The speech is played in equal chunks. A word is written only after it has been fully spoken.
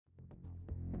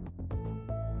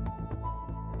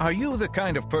Are you the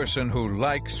kind of person who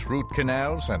likes root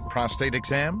canals and prostate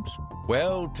exams?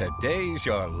 Well, today's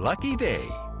your lucky day.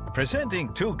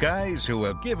 Presenting two guys who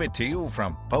will give it to you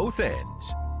from both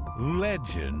ends.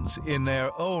 Legends in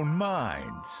their own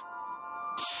minds.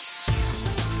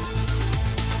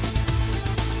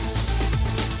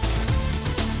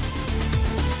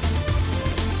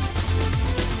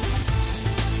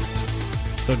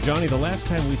 So, Johnny, the last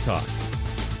time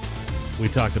we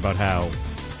talked about how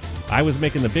I was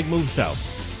making the big move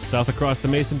south across the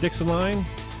Mason-Dixon line,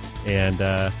 and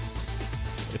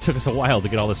it took us a while to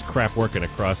get all this crap working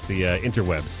across the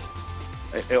interwebs.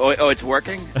 Oh, it's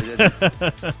working?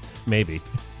 Maybe.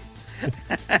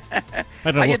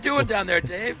 How you doing down there,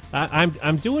 Dave?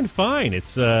 I'm doing fine.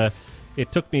 It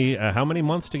took me how many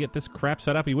months to get this crap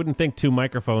set up? You wouldn't think two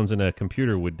microphones and a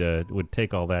computer would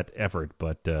take all that effort,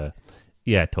 but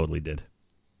yeah, it totally did.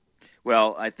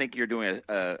 Well, I think you're doing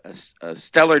a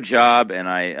stellar job, and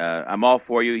I'm all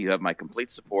for you. You have my complete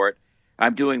support.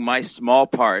 I'm doing my small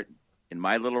part in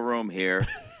my little room here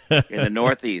in the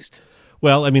Northeast.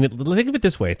 Well, I mean, think of it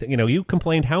this way. You know, you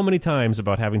complained how many times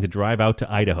about having to drive out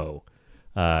to Idaho,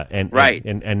 right?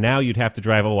 And now you'd have to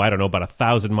drive, I don't know, about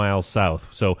 1,000 miles south.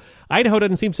 So Idaho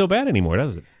doesn't seem so bad anymore,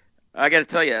 does it? I got to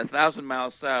tell you, 1,000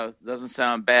 miles south doesn't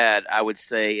sound bad. I would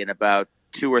say in about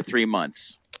 2 or 3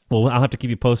 months. Well, I'll have to keep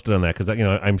you posted on that because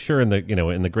I'm sure in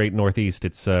the great Northeast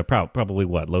it's probably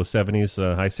low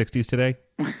 70s, high 60s today.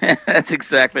 That's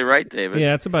exactly right, David.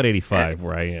 Yeah, it's about 85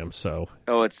 where I am. So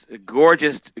it's a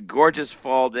gorgeous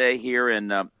fall day here,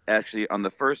 and actually on the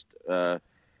first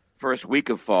week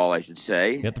of fall, I should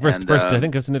say. Yeah, the first. I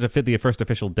think isn't it the first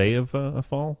official day of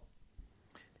fall?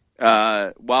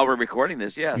 While we're recording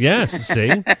this, yes. Yes.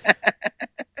 See.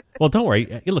 Well, don't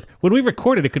worry. Look, when we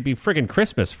record it, it could be friggin'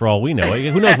 Christmas for all we know.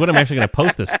 Who knows when I'm actually going to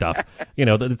post this stuff?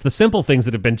 It's the simple things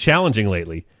that have been challenging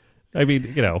lately. I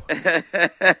mean,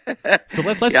 So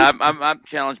let's. Yeah, I'm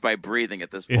challenged by breathing at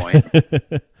this point.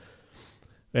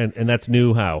 and that's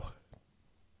new. How?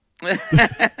 Well,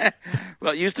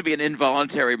 it used to be an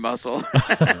involuntary muscle.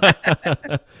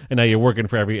 And now you're working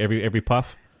for every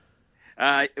puff.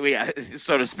 Yeah,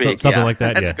 so to speak. Something like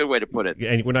that. That's yeah. a good way to put it.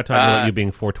 And we're not talking about you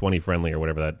being 420 friendly or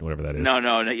whatever that is.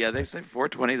 No. Yeah, they say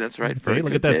 420. That's right. See,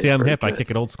 look at that. See, I'm hip. I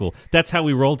kick it old school. That's how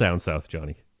we roll down south,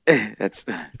 Johnny. That's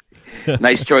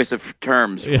nice choice of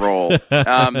terms. Roll.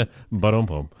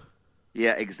 Ba-dum-bum.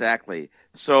 Yeah, exactly.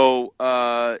 So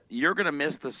you're going to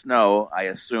miss the snow, I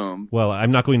assume. Well,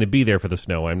 I'm not going to be there for the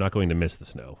snow. I'm not going to miss the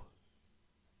snow.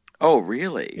 Oh,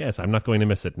 really? Yes, I'm not going to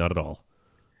miss it. Not at all.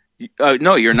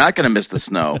 No, you're not going to miss the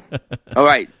snow. All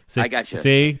right, I got you.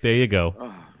 See, there you go.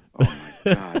 Oh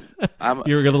my God.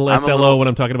 You're a little SLO when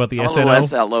I'm talking about the SNO. I'm a little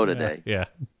SLO today. Yeah,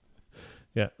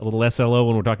 a little SLO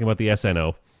when we're talking about the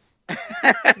SNO.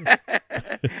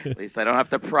 At least I don't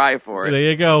have to pry for it. There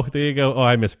you go. Oh,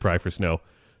 I miss pry for snow.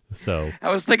 So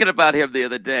I was thinking about him the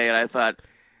other day, and I thought,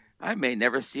 I may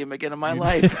never see him again in my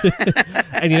life.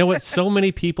 And you know what? So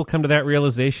many people come to that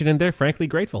realization, and they're frankly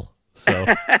grateful. So.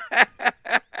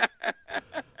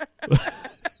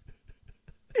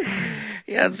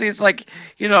 Yeah, it seems like,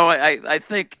 I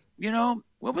think, when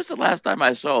was the last time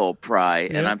I saw old Pry?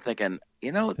 Yeah. And I'm thinking,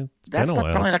 that's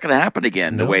probably not going to happen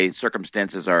again, the way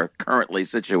circumstances are currently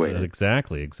situated.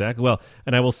 Exactly. Well,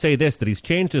 and I will say this, that he's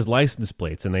changed his license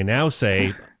plates, and they now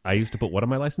say, I used to put what on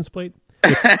my license plate?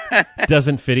 It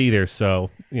doesn't fit either,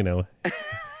 so,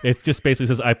 it just basically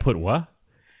says, I put what?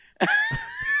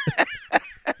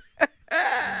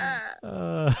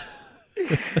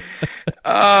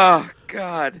 Oh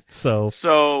God! So,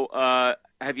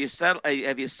 have you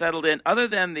settled in? Other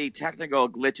than the technical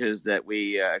glitches that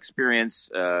we are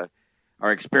experiencing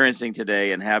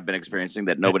today and have been experiencing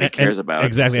that nobody cares about,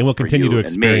 exactly, and we'll continue to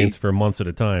experience for months at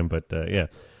a time. But yeah,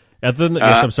 other than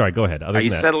yes, I'm sorry. Go ahead. Are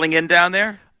you settling in down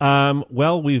there?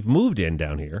 Well, we've moved in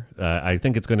down here. I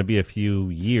think it's going to be a few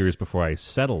years before I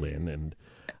settle in, and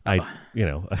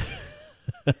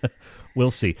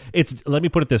we'll see. Let me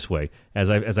put it this way: as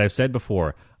I've said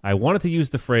before, I wanted to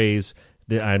use the phrase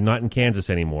that I'm not in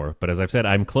Kansas anymore, but as I've said,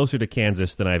 I'm closer to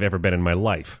Kansas than I've ever been in my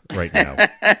life right now.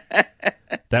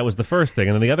 That was the first thing,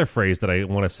 and then the other phrase that I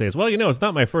want to say is, well, it's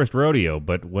not my first rodeo,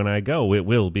 but when I go, it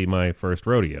will be my first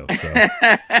rodeo. So.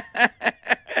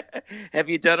 Have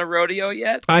you done a rodeo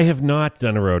yet? I have not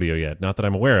done a rodeo yet, not that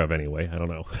I'm aware of, anyway. I don't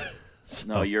know. So.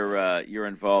 No, you're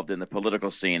involved in the political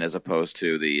scene as opposed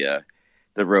to the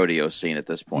rodeo scene at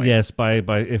this point. Yes, by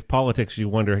if politics, you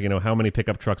wonder, how many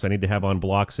pickup trucks I need to have on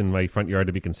blocks in my front yard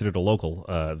to be considered a local.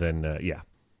 Then yeah.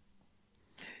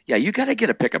 Yeah, you got to get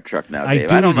a pickup truck now,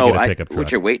 Dave. I don't know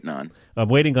what you're waiting on. I'm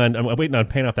waiting on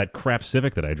paying off that crap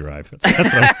Civic that I drive.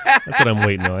 That's what I'm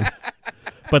waiting on.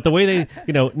 But the way they,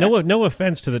 no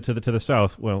offense to the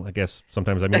South. Well, I guess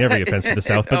sometimes I mean every offense to the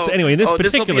South. But anyway, in this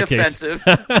particular case,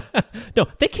 no,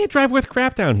 they can't drive worth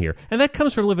crap down here, and that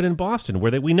comes from living in Boston,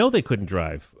 where we know they couldn't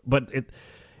drive. But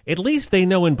at least they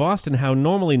know in Boston how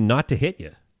normally not to hit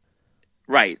you.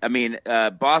 Right. I mean,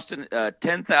 Boston,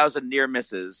 10,000 near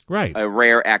misses. Right. A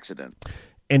rare accident.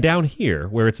 And down here,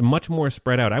 where it's much more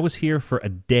spread out, I was here for a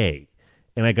day,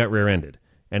 and I got rear-ended.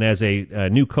 And as a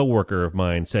new coworker of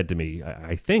mine said to me,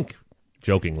 I think,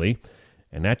 jokingly,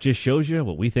 and that just shows you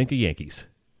what we think of Yankees.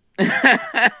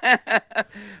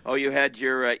 Oh, you had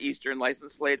your Eastern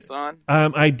license plates on?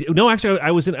 No, actually,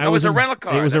 I was in. It was a rental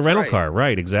car. It was a rental car,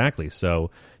 right? Exactly.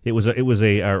 So it was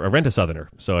a rent-a-southerner.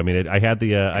 So I mean, I had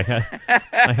the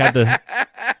I had the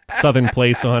Southern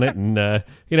plates on it, and and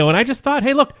I just thought,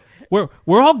 hey, look. We're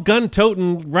all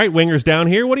gun-toting right-wingers down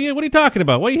here. What are you talking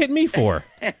about? What are you hitting me for?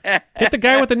 Hit the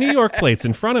guy with the New York plates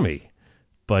in front of me.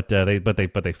 But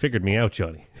they figured me out,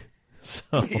 Johnny.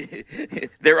 So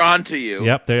they're on to you.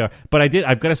 Yep, they are. But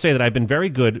I've got to say that I've been very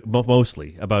good,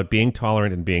 mostly, about being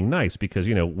tolerant and being nice because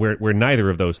we're neither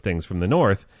of those things from the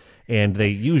North, and they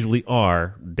usually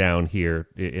are down here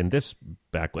in this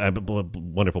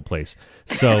wonderful place.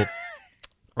 So.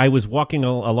 I was walking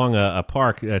along a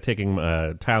park, taking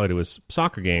Tyler to his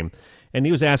soccer game, and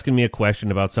he was asking me a question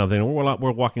about something.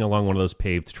 We're walking along one of those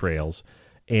paved trails,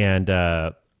 and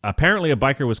apparently a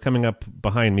biker was coming up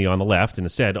behind me on the left, and it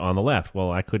said on the left. Well,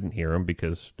 I couldn't hear him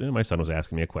because my son was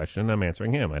asking me a question, and I'm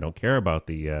answering him. I don't care about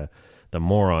the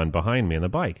moron behind me on the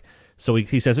bike. So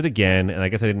he says it again, and I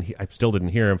guess I still didn't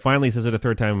hear him. Finally, he says it a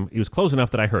third time. He was close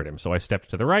enough that I heard him, so I stepped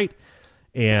to the right,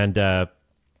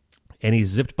 and he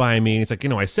zipped by me, and he's like,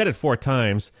 I said it 4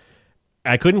 times.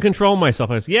 I couldn't control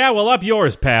myself. I was, yeah, well, up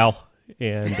yours, pal.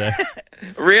 And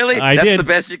really? That's the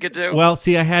best you could do? Well,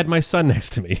 see, I had my son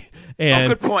next to me. And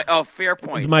good point. Oh, fair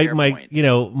point. My point.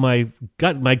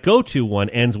 My go-to one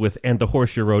ends with, and the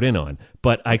horse you rode in on.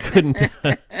 But I couldn't,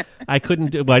 I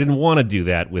didn't want to do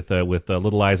that with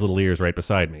Little Eyes, Little Ears right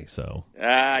beside me. So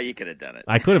you could have done it.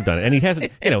 I could have done it. And he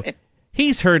hasn't,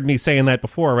 he's heard me saying that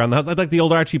before around the house. I like the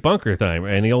old Archie Bunker time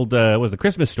and the old was the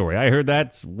Christmas Story. I heard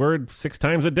that word 6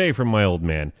 times a day from my old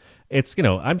man. It's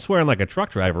I'm swearing like a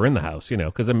truck driver in the house,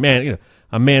 because a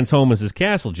man's home is his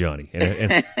castle, Johnny.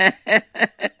 And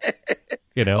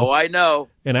Oh, I know.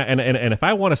 And if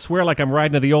I want to swear like I'm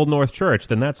riding to the Old North Church,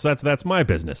 then that's my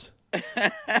business.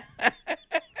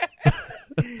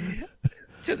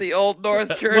 To the Old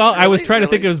North Church. Well, I was trying to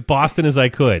think of as Boston as I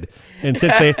could, and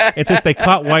since they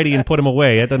caught Whitey and put him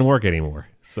away, it doesn't work anymore.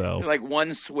 So like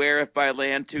 1 swear if by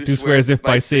land, 2 swears if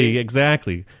by sea.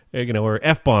 Exactly. Or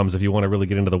F-bombs if you want to really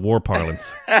get into the war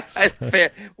parlance.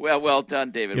 Fair. Well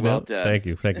done, David. Well done. Thank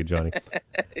you, Johnny.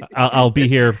 I'll be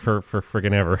here for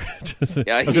friggin' ever. I was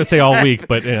going to say all week,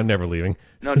 but I'm never leaving.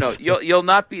 No, you'll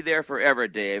not be there forever,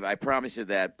 Dave. I promise you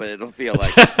that, but it'll feel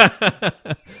like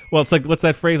it. Well, it's like, what's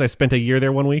that phrase? I spent a year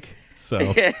there 1 week. So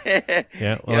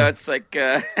yeah, well, it's like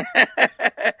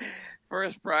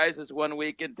first prize is 1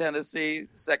 week in Tennessee.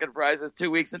 Second prize is 2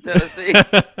 weeks in Tennessee.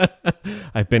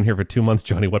 I've been here for 2 months,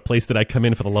 Johnny. What place did I come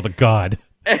in, for the love of God?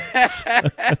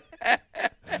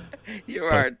 You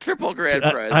are a triple grand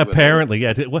prize. Apparently,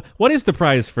 yeah. What is the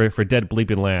prize for dead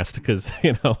bleeping last? Because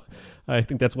I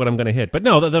think that's what I'm going to hit. But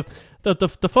no,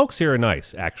 the folks here are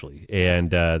nice, actually,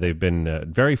 and they've been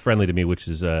very friendly to me, which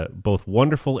is both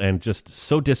wonderful and just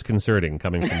so disconcerting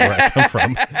coming from where I come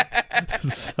from.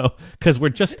 So, because we're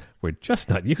just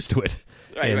not used to it.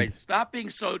 Right. Stop being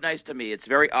so nice to me. It's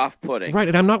very off-putting. Right,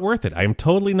 and I'm not worth it. I am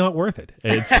totally not worth it.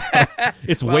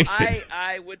 It's well, wasted.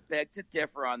 I would beg to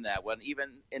differ on that one. Even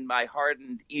in my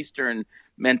hardened Eastern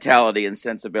mentality and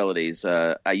sensibilities,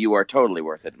 you are totally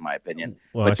worth it, in my opinion.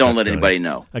 Well, but don't let anybody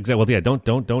know. Exactly. Well, yeah.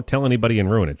 Don't tell anybody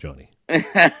and ruin it, Johnny.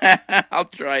 I'll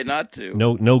try not to.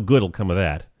 No good will come of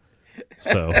that.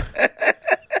 So.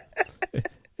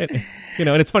 And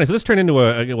it's funny. So this turned into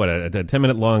a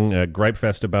 10-minute long gripe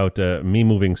fest about me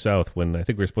moving south when I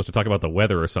think we were supposed to talk about the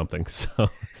weather or something. So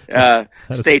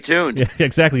stay tuned. Yeah,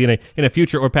 exactly. In a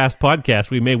future or past podcast,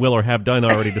 we may will or have done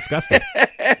already discussed it.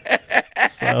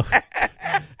 So,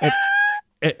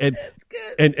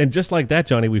 and just like that,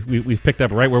 Johnny, we've picked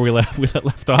up right where we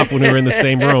left off when we were in the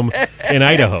same room in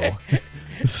Idaho.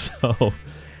 So,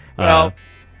 well.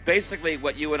 Basically,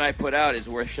 what you and I put out is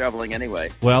worth shoveling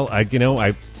anyway. Well, I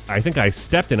think I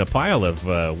stepped in a pile of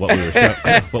what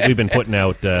we've been putting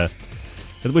out,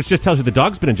 which just tells you the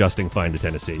dog's been adjusting fine to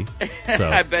Tennessee. So.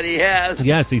 I bet he has.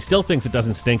 Yes, he still thinks it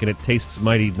doesn't stink and it tastes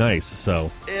mighty nice. So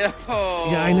Ew.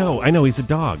 Yeah, I know. He's a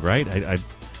dog, right?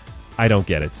 I don't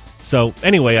get it. So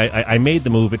anyway, I made the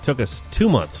move. It took us 2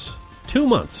 months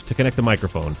to connect the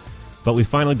microphone. But we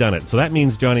finally done it. So that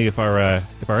means, Johnny, if our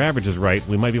average is right,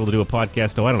 we might be able to do a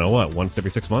podcast, I don't know, once every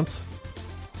 6 months?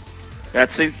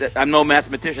 I'm no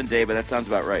mathematician, Dave, but that sounds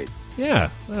about right. Yeah.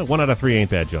 1 out of 3 ain't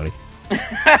bad, Johnny.